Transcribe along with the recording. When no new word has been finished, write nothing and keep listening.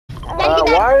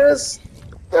Why is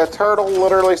a turtle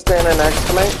literally standing next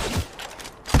to me?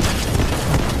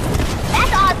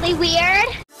 That's oddly weird.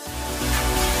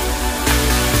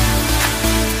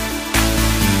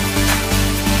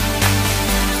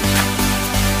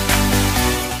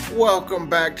 Welcome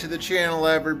back to the channel,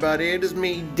 everybody. It is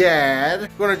me, Dad.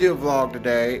 I'm going to do a vlog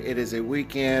today. It is a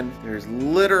weekend. There's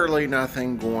literally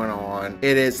nothing going on.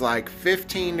 It is like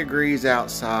 15 degrees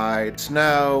outside.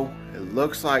 Snow. It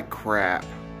looks like crap.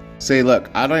 See, look,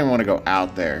 I don't even want to go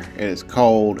out there. It is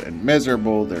cold and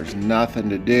miserable. There's nothing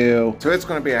to do. So it's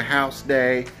going to be a house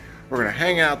day. We're going to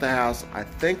hang out at the house. I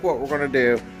think what we're going to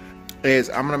do is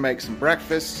I'm going to make some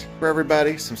breakfast for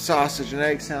everybody. Some sausage and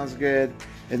eggs sounds good.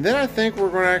 And then I think we're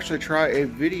going to actually try a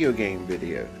video game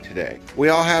video today. We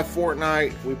all have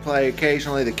Fortnite. We play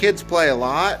occasionally. The kids play a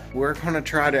lot. We're going to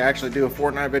try to actually do a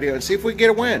Fortnite video and see if we get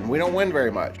a win. We don't win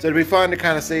very much. So it'll be fun to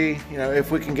kind of see, you know,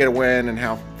 if we can get a win and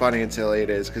how funny and silly it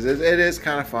is. Because it is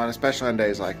kind of fun, especially on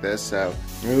days like this. So,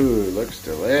 ooh, looks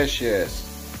delicious.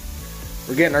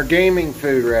 We're getting our gaming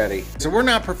food ready. So we're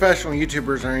not professional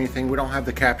YouTubers or anything. We don't have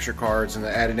the capture cards and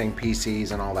the editing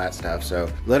PCs and all that stuff. So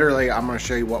literally, I'm gonna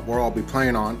show you what we'll all be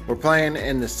playing on. We're playing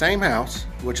in the same house,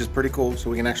 which is pretty cool. So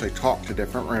we can actually talk to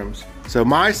different rooms. So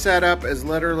my setup is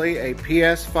literally a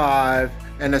PS5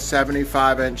 and a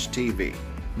 75-inch TV.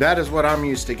 That is what I'm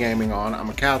used to gaming on.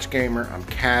 I'm a couch gamer, I'm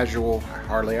casual, I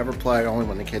hardly ever play, only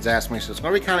when the kids ask me. So it's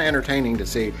gonna be kind of entertaining to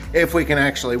see if we can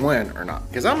actually win or not,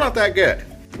 because I'm not that good.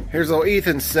 Here's little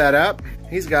Ethan's setup.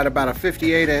 He's got about a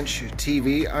 58-inch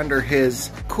TV under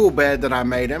his cool bed that I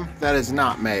made him. That is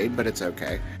not made, but it's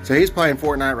okay. So he's playing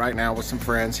Fortnite right now with some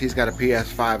friends. He's got a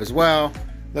PS5 as well.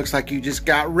 Looks like you just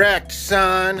got wrecked,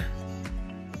 son.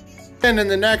 And in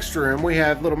the next room, we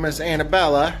have little Miss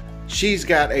Annabella. She's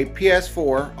got a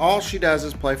PS4. All she does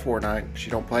is play Fortnite. She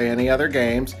don't play any other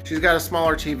games. She's got a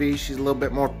smaller TV. She's a little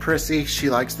bit more prissy. She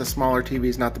likes the smaller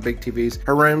TVs, not the big TVs.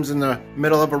 Her room's in the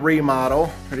middle of a remodel.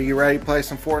 Are you ready to play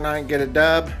some Fortnite and get a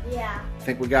dub? Yeah.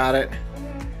 Think we got it?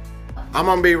 I'm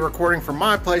gonna be recording from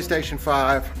my PlayStation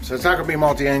 5, so it's not gonna be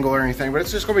multi-angle or anything, but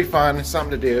it's just gonna be fun. It's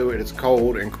something to do. It is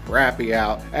cold and crappy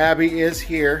out. Abby is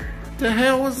here. What the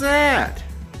hell was that?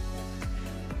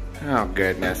 Oh,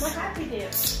 goodness. What Happy do?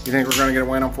 You think we're gonna get a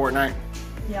win on Fortnite?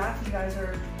 Yeah, if you guys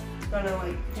are gonna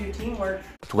like do teamwork.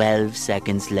 12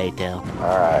 seconds later.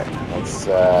 Alright, let's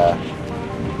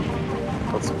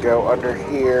go under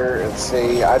here and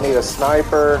see. I need a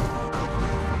sniper.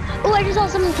 Oh, I just saw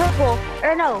something purple.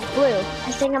 Or no, blue.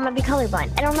 I think I might be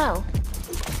colorblind. I don't know.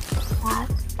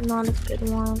 That's not a good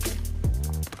one.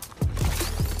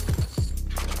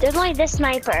 There's only this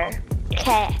sniper.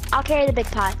 Okay, I'll carry the big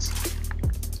pots.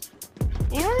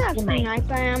 You don't have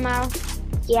sniper ammo?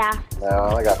 Yeah. No,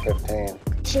 I only got 15.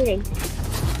 Shooting.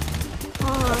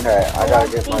 Okay, I gotta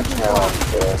get my tail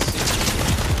off this.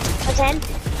 What's in?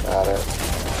 Got it.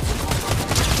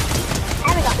 I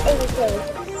haven't got 80 kills.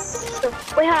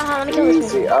 Wait, hold on, let me kill this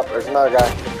Easy. Up, there's another guy.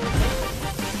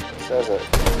 It says it.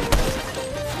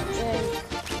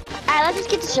 Alright, let's just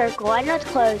get the circle. I know it's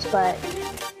closed, but...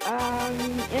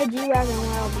 Yeah, G-Wagon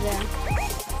right over there.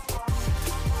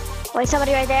 Wait,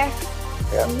 somebody right there?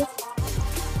 Yeah. Boom!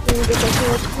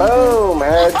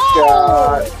 Headshot! Oh!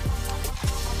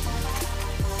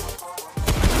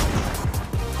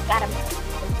 Got him.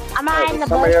 I'm riding the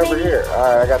somebody bush, over maybe? here.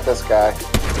 Alright, I got this guy.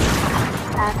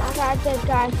 I got this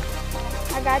guy.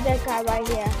 I got this guy right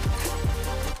here.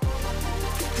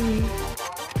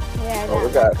 Yeah, Oh,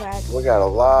 we got a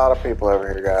lot of people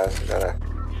over here, guys. We gotta...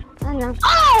 I know.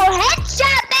 Oh,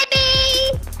 headshot,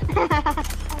 baby!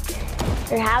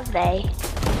 Or have they?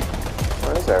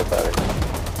 Where is everybody?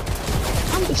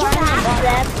 I'm You should have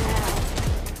them.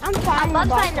 I'm I finding love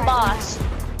the finding the boss.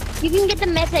 You can get the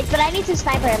mythic, but I need some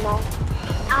sniper ammo.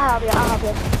 I'll help you, I'll help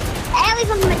you. I at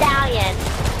least want the medallion.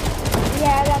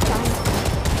 Yeah, that's fine.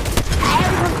 I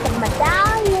at least want the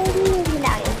medallion.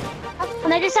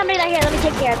 When there's somebody right here, let me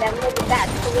take care of them. Look at that,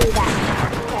 look at that.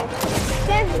 Okay.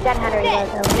 We got 100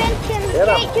 Send him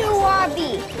straight to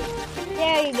lobby.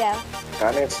 There you go.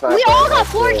 I need sniper. We all got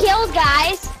 4 kills,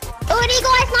 guys. Oh, an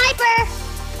eagle eye sniper.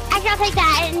 Actually, I'll take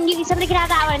that, and somebody can have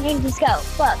that one and change the scope.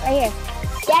 Look, right here.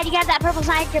 Dad, you got that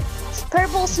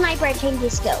purple sniper and change the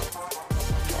scope.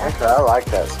 Actually, I like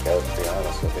that scope, to be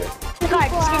honest with you. The card,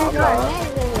 just get in the card.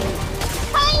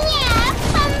 Oh,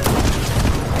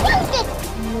 yeah. Use it.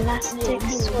 Elastic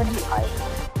sword fight.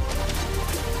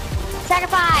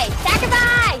 Sacrifice!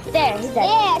 Sacrifice! There, he's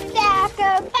dead. Yeah,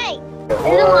 sacrifice.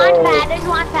 There's a launch pad. There's a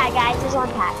launch pad, guys. There's a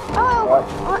launch pad. Oh,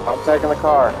 I'm taking the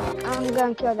car. I'm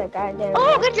gonna kill that guy there.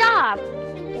 Oh, good job.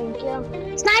 Thank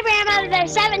you. Sniper ammo,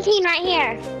 there's 17 right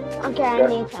here. Okay, I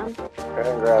need some. ahead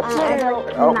and grab some. Little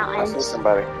Oh, I mountains. see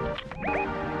somebody.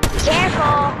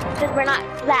 Careful, because we're not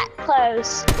that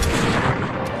close.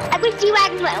 I wish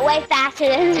G-Wagons went way faster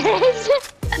than this.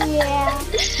 Yeah.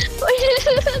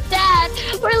 Dad,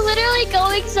 we're literally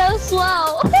going so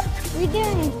slow. We're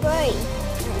doing great.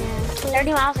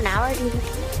 30 miles an hour, dude.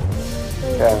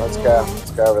 Okay, let's go.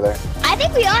 Let's go over there. I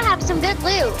think we all have some good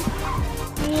loot.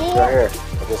 He's right here.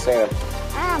 I just seen him.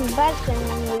 I'm busting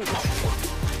the loot.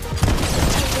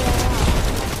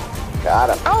 Got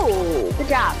him. Oh, good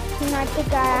job. He's not the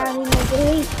guy out. He made the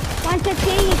lead.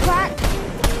 115, he cracked.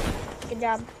 Good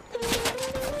job.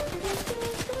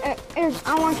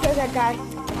 I want to kill that guy.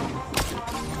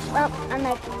 Well, I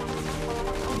missed.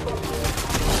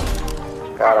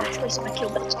 Got him.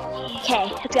 Okay,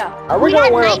 let's go. Are we got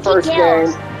gonna win our 19 first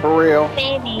kills. game? For real?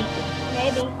 Maybe.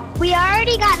 Maybe. We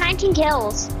already got 19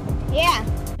 kills. Yeah.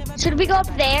 Should we go up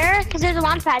there? Because there's a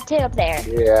launch pad too up there.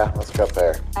 Yeah, let's go up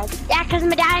there. Yeah, because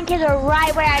my dad and kids are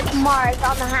right where I marked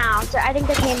on the house. So I think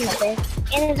they're camping up there.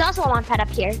 And there's also a launch pad up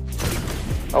here.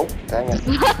 Oh, dang it.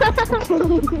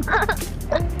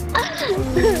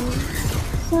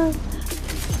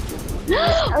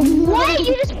 What?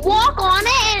 You just walk on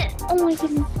it and... Oh my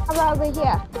goodness. How about over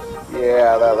here?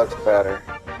 Yeah, that looks better.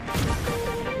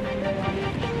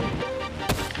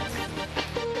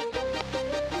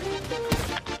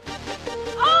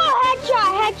 Oh,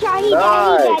 headshot. He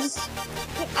Nice.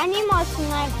 dead. I need more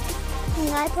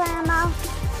sniper ammo.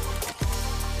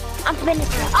 I'm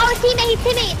finished. Oh, teammate.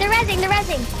 They're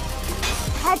rezzing.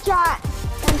 Headshot.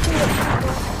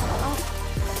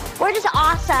 We're just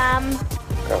awesome.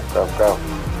 Go.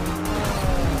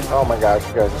 Oh my gosh,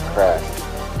 you guys just crashed.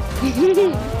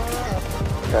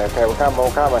 Okay, we're coming.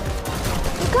 I'm coming.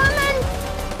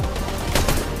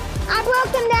 I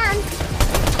broke him down.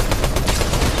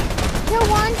 Kill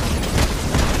one.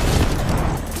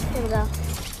 Here we go.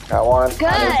 Got one. Good.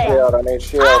 I need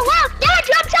shield. Oh, wow. Dad,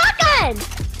 drop shotgun.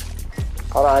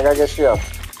 Hold on, I gotta get shield.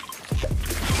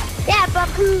 Yeah, but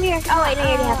come here. Oh, wait, no, you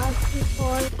already have.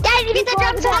 Dad, did you get that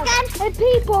drop shotgun? Hey,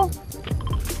 people.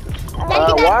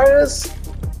 Why is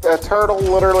a turtle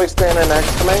literally standing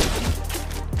next to me?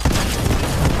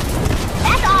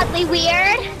 That's oddly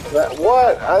weird.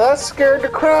 What? That scared the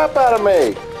crap out of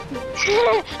me.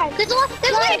 There's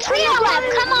only a trio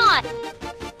left. Come on.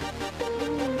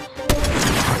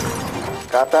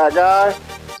 Got that guy?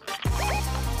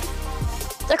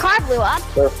 The car blew up.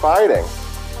 They're fighting.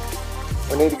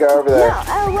 We need to go over there. No,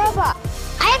 a robot.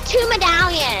 I have 2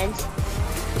 medallions.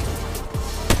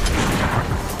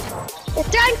 It's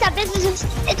throwing stuff.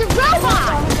 It's a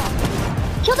robot.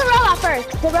 Kill the robot first.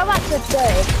 The robot's what's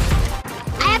good.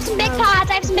 I have some big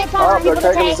pots. Oh, they're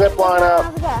taking the zip line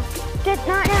up. Get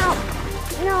not out.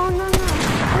 No.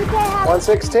 We can have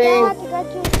 116. They have to go to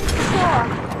the store.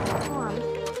 Come on.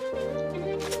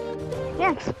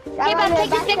 Yes. Hey, Bob, take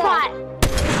this big pot.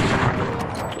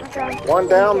 Okay. One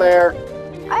down there.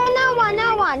 Oh, no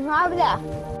one. Over there.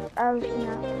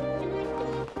 No.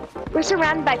 We're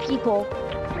surrounded by people.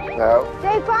 No,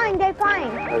 They fine.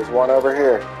 there's one over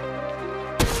here.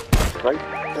 Right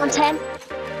there. On 10.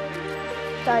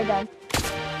 Sorry, Dad.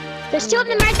 There's 2 of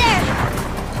them right there.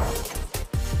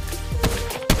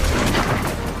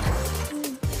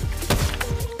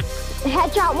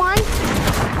 Headshot one.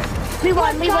 We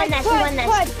won this.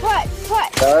 Put.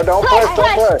 No, don't push.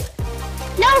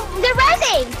 No, they're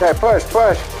rezzing. Okay, push.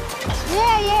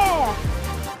 Yeah.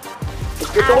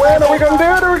 Let's get the win. Are we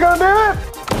gonna do it?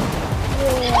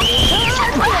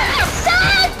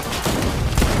 Son!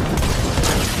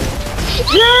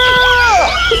 Yeah!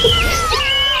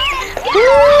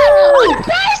 Our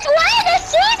first win as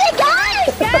season,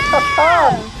 guys!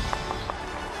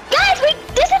 Guys,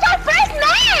 this is our first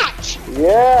match!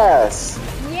 Yes.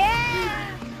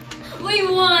 Yeah. We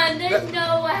won. There's no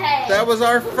way. That was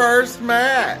our first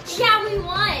match. Yeah, we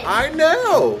won. I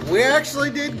know. We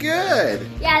actually did good.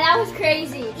 Yeah, that was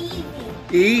crazy.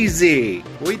 Easy.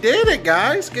 We did it,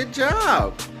 guys. Good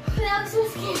job. That was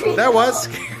so scary. That was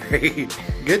scary.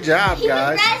 Good job, He was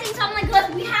guys. rezzing, so I'm like,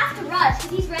 look, we have to rush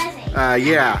because he's rezzing.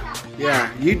 Yeah.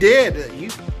 You did. You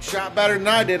shot better than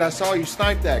I did. I saw you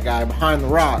snipe that guy behind the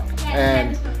rock.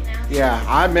 And yeah,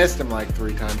 I missed him like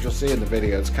 3 times. You'll see in the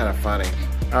video. It's kind of funny.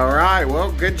 All right.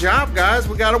 Well, good job, guys.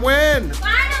 We got a win.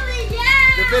 Finally,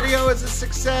 yeah! The video is a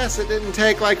success. It didn't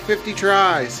take like 50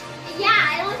 tries. Yeah,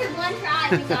 I only took 1 try.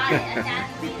 We got it.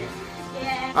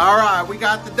 Yeah. All right, we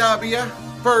got the W.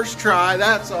 First try,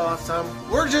 that's awesome.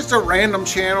 We're just a random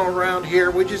channel around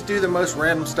here. We just do the most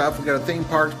random stuff. We go to theme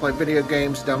parks, play video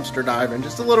games, dumpster diving,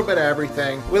 just a little bit of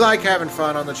everything. We like having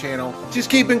fun on the channel. Just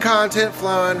keeping content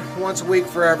flowing once a week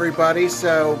for everybody.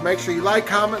 So make sure you like,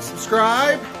 comment,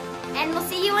 subscribe, And we'll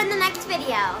see you in the next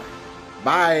video.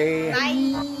 Bye.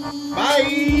 Bye.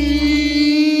 Bye.